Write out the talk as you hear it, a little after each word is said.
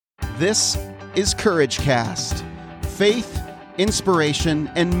This is Courage Cast. Faith,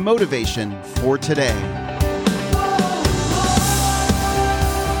 inspiration, and motivation for today.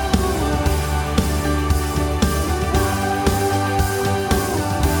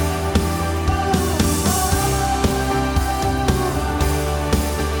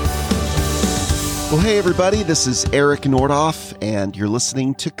 Well, hey everybody, this is Eric Nordoff, and you're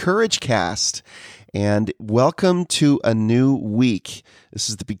listening to Courage Cast. And welcome to a new week. This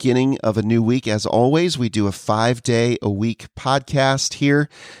is the beginning of a new week. As always, we do a 5-day-a-week podcast here.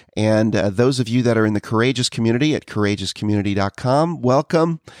 And those of you that are in the Courageous community at courageouscommunity.com,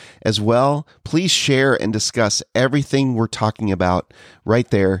 welcome as well. Please share and discuss everything we're talking about right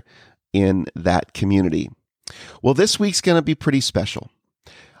there in that community. Well, this week's going to be pretty special.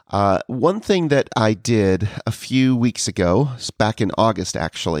 One thing that I did a few weeks ago, back in August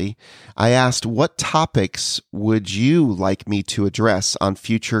actually, I asked what topics would you like me to address on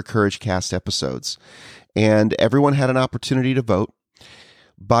future Courage Cast episodes? And everyone had an opportunity to vote.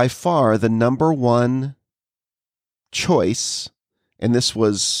 By far, the number one choice, and this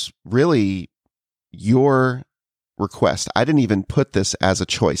was really your request. I didn't even put this as a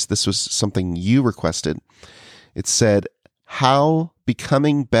choice. This was something you requested. It said, how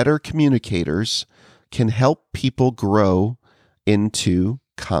becoming better communicators can help people grow into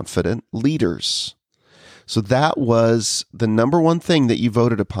confident leaders. So that was the number one thing that you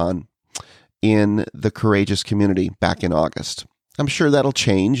voted upon in the Courageous community back in August. I'm sure that'll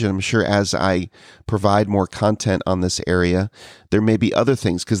change, and I'm sure as I provide more content on this area, there may be other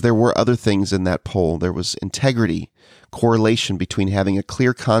things, because there were other things in that poll. There was integrity, correlation between having a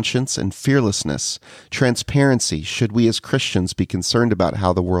clear conscience and fearlessness, transparency. Should we as Christians be concerned about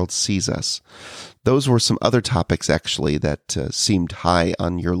how the world sees us? Those were some other topics, actually, that seemed high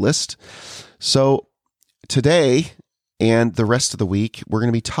on your list. So today and the rest of the week, we're going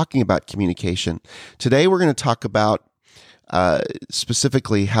to be talking about communication. Today, we're going to talk about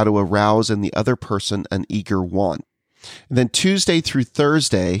specifically how to arouse in the other person an eager want. And then Tuesday through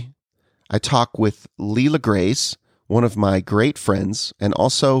Thursday, I talk with Leela Grace, one of my great friends and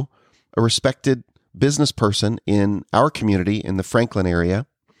also a respected business person in our community in the Franklin area.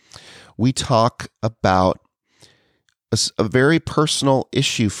 We talk about a very personal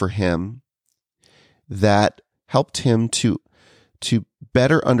issue for him that helped him to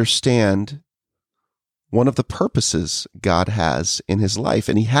better understand one of the purposes God has in his life.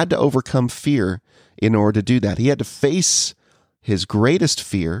 And he had to overcome fear in order to do that. He had to face his greatest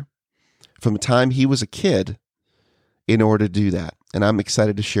fear from the time he was a kid in order to do that. And I'm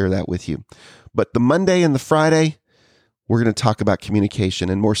excited to share that with you. But the Monday and the Friday, we're going to talk about communication.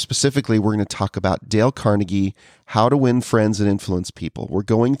 And more specifically, we're going to talk about Dale Carnegie, How to Win Friends and Influence People. We're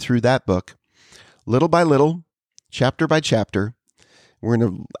going through that book little by little, chapter by chapter. We're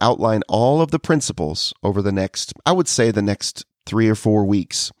going to outline all of the principles over the next 3 or 4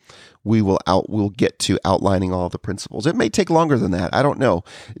 weeks. We'll get to outlining all the principles. It may take longer than that. I don't know.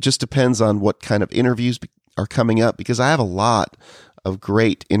 It just depends on what kind of interviews are coming up, because I have a lot of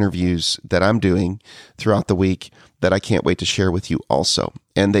great interviews that I'm doing throughout the week that I can't wait to share with you also.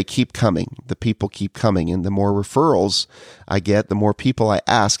 And they keep coming. The people keep coming. And the more referrals I get, the more people I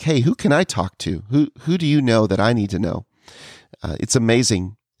ask, hey, who can I talk to? Who do you know that I need to know? It's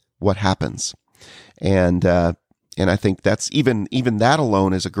amazing what happens. And I think that's even that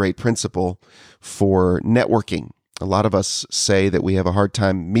alone is a great principle for networking. A lot of us say that we have a hard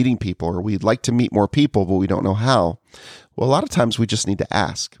time meeting people, or we'd like to meet more people, but we don't know how. Well, a lot of times we just need to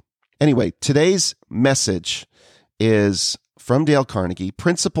ask. Anyway, today's message is from Dale Carnegie,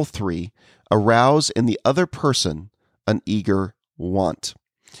 Principle 3, arouse in the other person an eager want.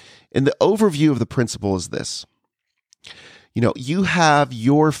 And the overview of the principle is this. You know, you have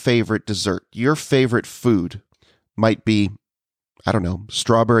your favorite dessert, your favorite food might be, I don't know,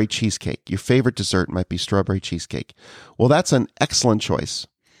 strawberry cheesecake. Your favorite dessert might be strawberry cheesecake. Well, that's an excellent choice.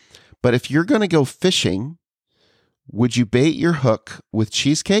 But if you're going to go fishing, would you bait your hook with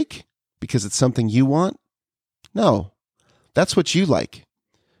cheesecake because it's something you want? No, that's what you like.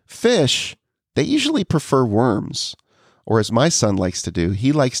 Fish, they usually prefer worms. Or as my son likes to do,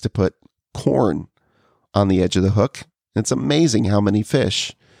 he likes to put corn on the edge of the hook. It's amazing how many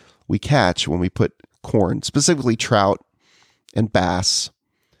fish we catch when we put corn, specifically trout and bass.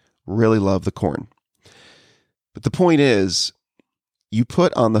 Really love the corn. But the point is, you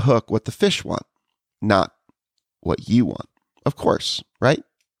put on the hook what the fish want, not what you want, of course, right?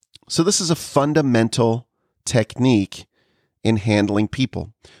 So this is a fundamental technique in handling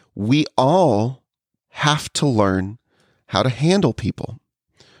people. We all have to learn how to handle people.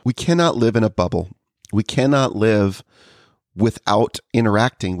 We cannot live in a bubble. We cannot live without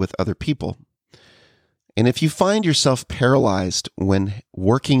interacting with other people. And if you find yourself paralyzed when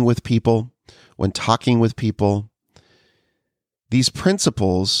working with people, when talking with people, these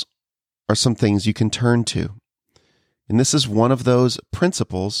principles are some things you can turn to. And this is one of those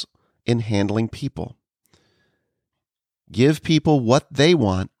principles in handling people. Give people what they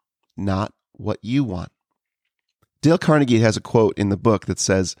want, not what you want. Dale Carnegie has a quote in the book that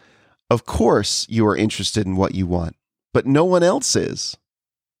says, "Of course you are interested in what you want, but no one else is.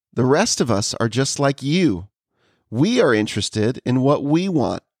 The rest of us are just like you. We are interested in what we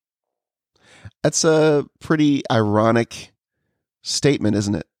want." That's a pretty ironic statement,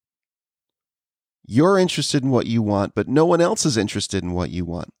 isn't it? You're interested in what you want, but no one else is interested in what you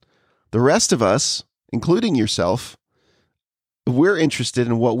want. The rest of us, including yourself, we're interested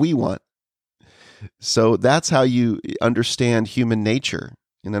in what we want. So that's how you understand human nature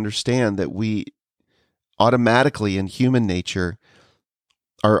and understand that we automatically in human nature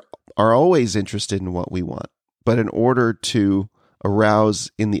are always interested in what we want. But in order to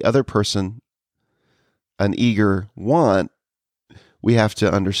arouse in the other person an eager want, we have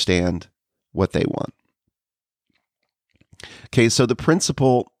to understand what they want. Okay, so the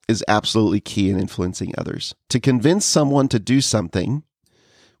principle is absolutely key in influencing others. To convince someone to do something,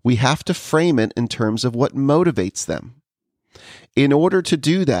 we have to frame it in terms of what motivates them. In order to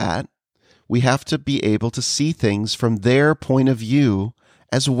do that, we have to be able to see things from their point of view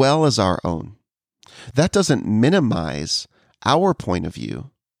as well as our own. That doesn't minimize our point of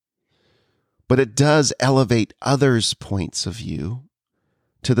view, but it does elevate others' points of view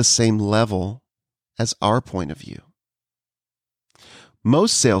to the same level as our point of view.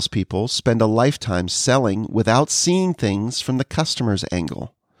 Most salespeople spend a lifetime selling without seeing things from the customer's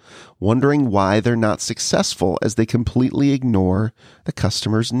angle, wondering why they're not successful as they completely ignore the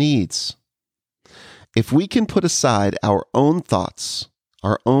customer's needs. If we can put aside our own thoughts,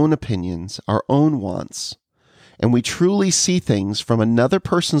 our own opinions, our own wants, and we truly see things from another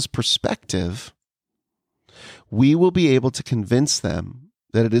person's perspective, we will be able to convince them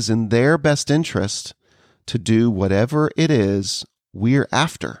that it is in their best interest to do whatever it is we're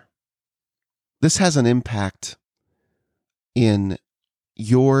after. This has an impact in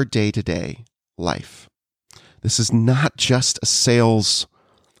your day-to-day life. This is not just a sales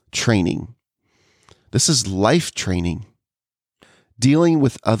training. This is life training. Dealing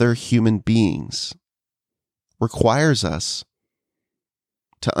with other human beings requires us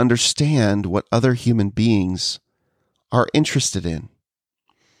to understand what other human beings are interested in.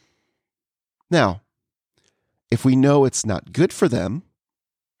 Now, if we know it's not good for them,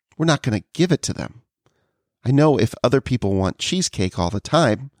 we're not going to give it to them. I know if other people want cheesecake all the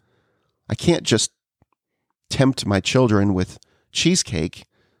time, I can't just tempt my children with cheesecake.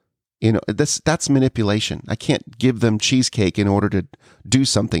 You know, that's manipulation. I can't give them cheesecake in order to do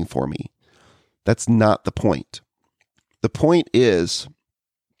something for me. That's not the point. The point is,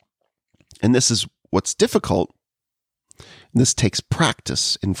 and this is what's difficult, and this takes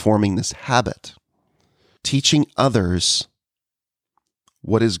practice in forming this habit, teaching others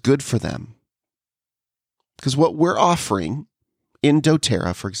what is good for them. Because what we're offering in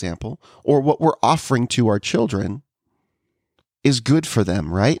doTERRA, for example, or what we're offering to our children is good for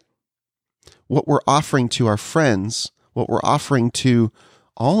them, right? What we're offering to our friends, what we're offering to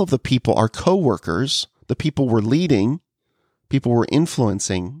all of the people, our coworkers, the people we're leading, people we're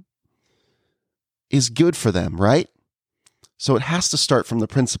influencing, is good for them, right? So it has to start from the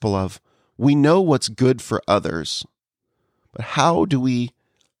principle of we know what's good for others, but how do we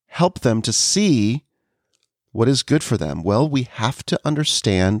help them to see what is good for them? Well, we have to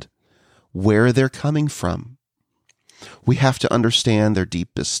understand where they're coming from. We have to understand their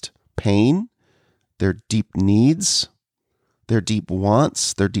deepest pain, their deep needs, their deep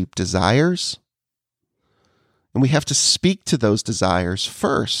wants, their deep desires. And we have to speak to those desires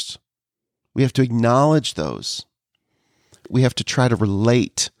first. We have to acknowledge those. We have to try to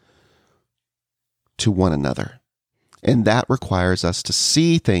relate to one another. And that requires us to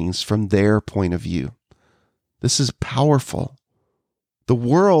see things from their point of view. This is powerful. The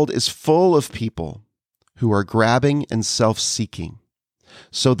world is full of people who are grabbing and self-seeking.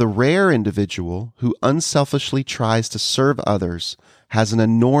 So the rare individual who unselfishly tries to serve others has an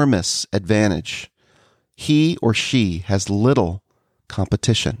enormous advantage. He or she has little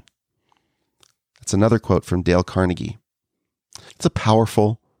competition. That's another quote from Dale Carnegie. It's a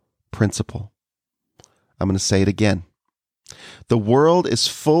powerful principle. I'm going to say it again. The world is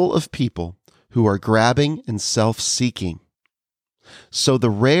full of people who are grabbing and self-seeking. So the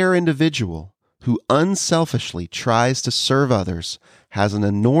rare individual who unselfishly tries to serve others has an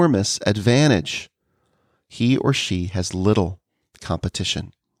enormous advantage. he or she has little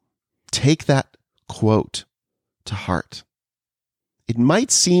competition. Take that quote to heart. It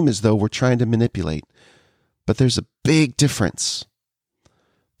might seem as though we're trying to manipulate, but there's a big difference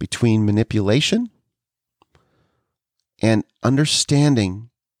between manipulation and understanding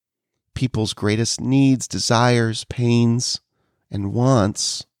people's greatest needs, desires, pains, and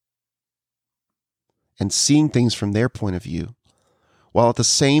wants, and seeing things from their point of view, while at the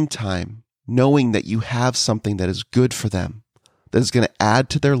same time knowing that you have something that is good for them, that is going to add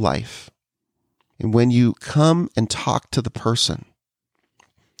to their life. And when you come and talk to the person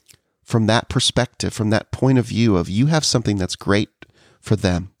from that perspective, from that point of view of you have something that's great for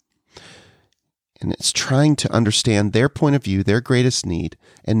them, and it's trying to understand their point of view, their greatest need,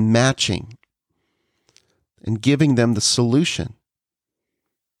 and matching and giving them the solution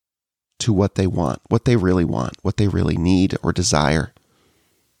to what they want, what they really want, what they really need or desire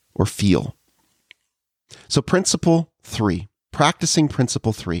or feel. So principle 3, practicing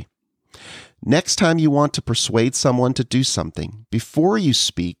principle 3. Next time you want to persuade someone to do something, before you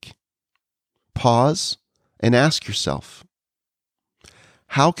speak, pause and ask yourself,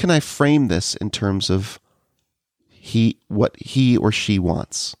 how can I frame this in terms of what he or she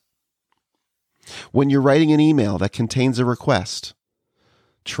wants? When you're writing an email that contains a request,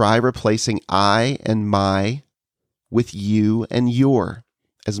 try replacing I and my with you and your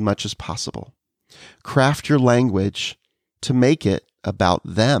as much as possible. Craft your language to make it about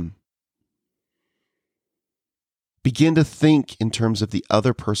them. Begin to think in terms of the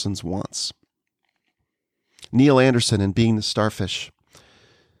other person's wants. Neil Anderson in Being the Starfish.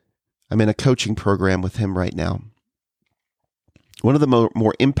 I'm in a coaching program with him right now. One of the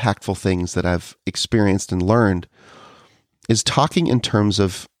more impactful things that I've experienced and learned is talking in terms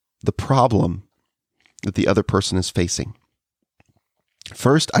of the problem that the other person is facing.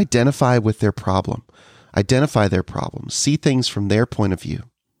 First, identify with their problem. Identify their problem. See things from their point of view.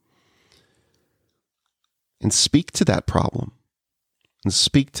 And speak to that problem. And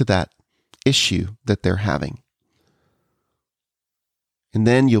speak to that issue that they're having. And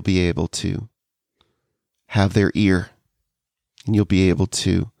then you'll be able to have their ear. And you'll be able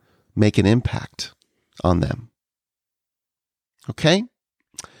to make an impact on them. Okay?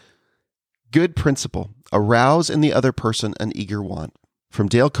 Good principle. Arouse in the other person an eager want. From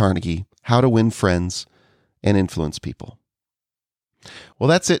Dale Carnegie, How to Win Friends and Influence People. Well,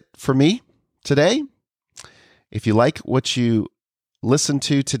 that's it for me today. If you like what you listened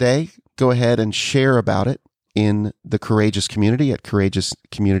to today, go ahead and share about it in the Courageous Community at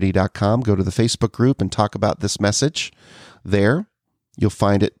courageouscommunity.com. Go to the Facebook group and talk about this message there. You'll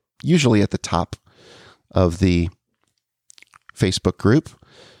find it usually at the top of the Facebook group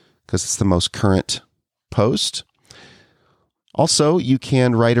because it's the most current post. Also, you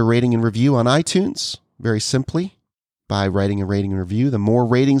can write a rating and review on iTunes very simply by writing a rating and review. The more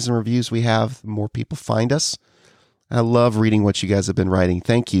ratings and reviews we have, the more people find us. I love reading what you guys have been writing.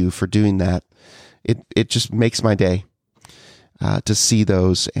 Thank you for doing that. It just makes my day to see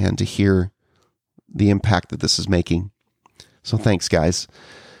those and to hear the impact that this is making. So thanks, guys.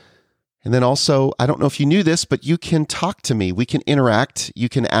 And then also, I don't know if you knew this, but you can talk to me. We can interact. You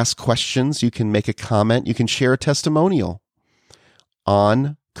can ask questions. You can make a comment. You can share a testimonial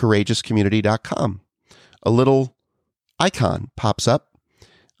on courageouscommunity.com. A little icon pops up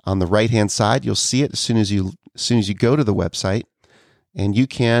on the right-hand side. You'll see it as soon as you go to the website, and you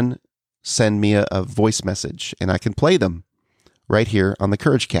can send me a voice message, and I can play them right here on the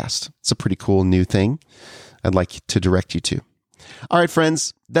Courage Cast. It's a pretty cool new thing I'd like to direct you to. All right,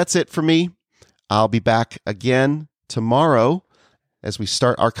 friends, that's it for me. I'll be back again tomorrow as we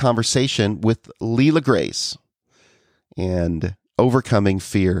start our conversation with Leela Grace and overcoming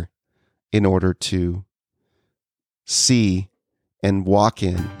fear in order to see and walk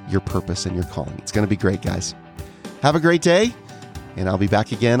in your purpose and your calling. It's going to be great, guys. Have a great day, and I'll be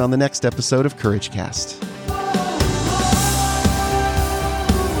back again on the next episode of Courage Cast.